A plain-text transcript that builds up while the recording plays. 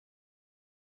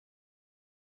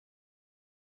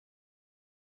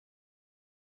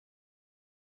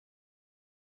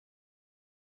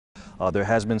There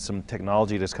has been some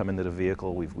technology that's come into the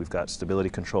vehicle. We've got stability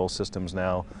control systems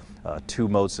now,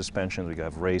 2-mode suspensions. We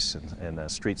have race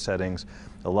and street settings,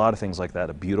 a lot of things like that.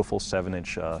 A beautiful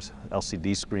 7-inch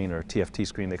LCD screen, or TFT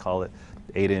screen they call it,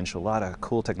 8-inch, a lot of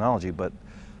cool technology. But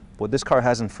what this car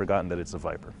hasn't forgotten that it's a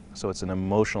Viper. So it's an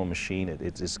emotional machine.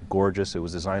 It's gorgeous. It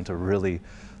was designed to really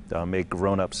make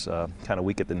grown-ups kind of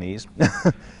weak at the knees.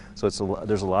 So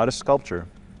there's a lot of sculpture.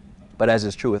 But as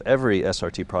is true with every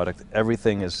SRT product,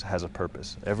 everything has a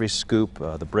purpose. Every scoop,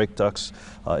 the brake ducts,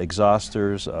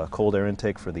 exhausters, cold air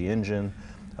intake for the engine,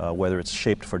 whether it's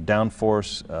shaped for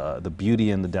downforce, the beauty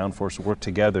and the downforce work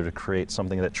together to create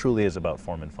something that truly is about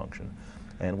form and function.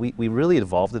 And we really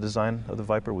evolved the design of the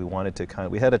Viper. We wanted to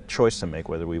we had a choice to make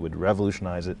whether we would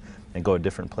revolutionize it and go a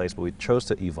different place, but we chose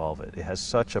to evolve it. It has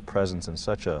such a presence and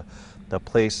such a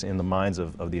place in the minds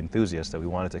of the enthusiasts that we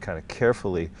wanted to kind of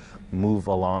carefully move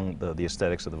along the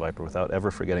aesthetics of the Viper without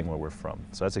ever forgetting where we're from.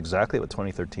 So that's exactly what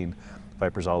 2013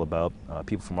 Viper's all about.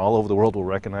 People from all over the world will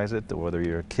recognize it. Whether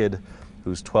you're a kid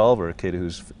who's 12 or a kid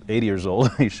who's 80 years old,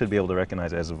 you should be able to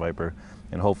recognize it as a Viper,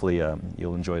 and hopefully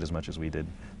you'll enjoy it as much as we did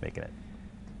making it.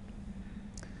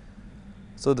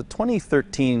 So the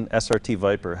 2013 SRT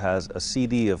Viper has a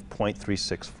CD of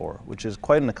 0.364, which is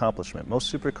quite an accomplishment.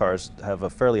 Most supercars have a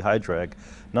fairly high drag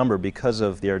number because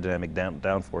of the aerodynamic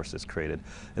downforce that's created.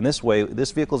 In this way,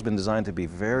 this vehicle has been designed to be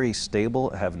very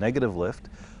stable, have negative lift,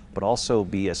 but also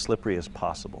be as slippery as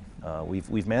possible.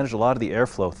 We've managed a lot of the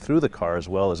airflow through the car as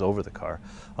well as over the car.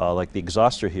 Like the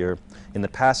exhauster here, in the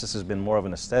past this has been more of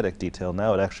an aesthetic detail.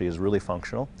 Now it actually is really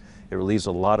functional. It relieves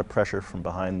a lot of pressure from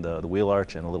behind the wheel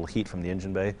arch and a little heat from the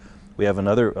engine bay. We have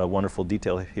another wonderful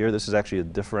detail here. This is actually a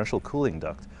differential cooling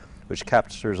duct, which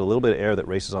captures a little bit of air that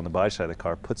races on the body side of the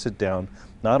car, puts it down,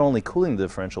 not only cooling the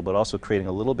differential, but also creating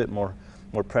a little bit more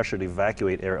pressure to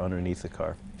evacuate air underneath the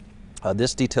car.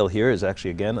 This detail here is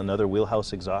actually, again, another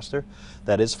wheelhouse exhauster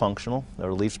that is functional, that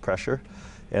relieves pressure.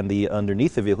 And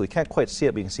underneath the vehicle, you can't quite see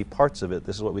it, but you can see parts of it.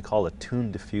 This is what we call a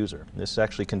tuned diffuser. This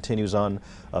actually continues on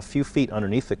a few feet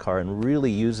underneath the car and really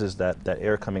uses that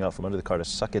air coming out from under the car to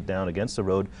suck it down against the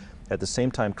road, at the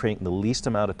same time creating the least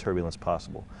amount of turbulence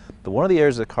possible. But one of the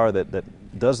areas of the car that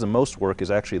does the most work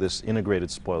is actually this integrated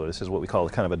spoiler. This is what we call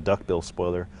kind of a duckbill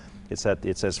spoiler. It's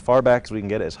as far back as we can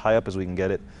get it, as high up as we can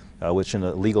get it, which in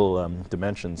the legal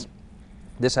dimensions.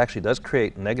 This actually does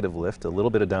create negative lift, a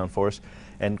little bit of downforce,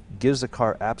 and gives the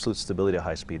car absolute stability at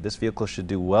high speed. This vehicle should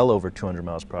do well over 200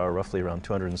 miles per hour, roughly around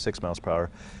 206 miles per hour,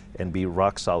 and be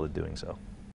rock solid doing so.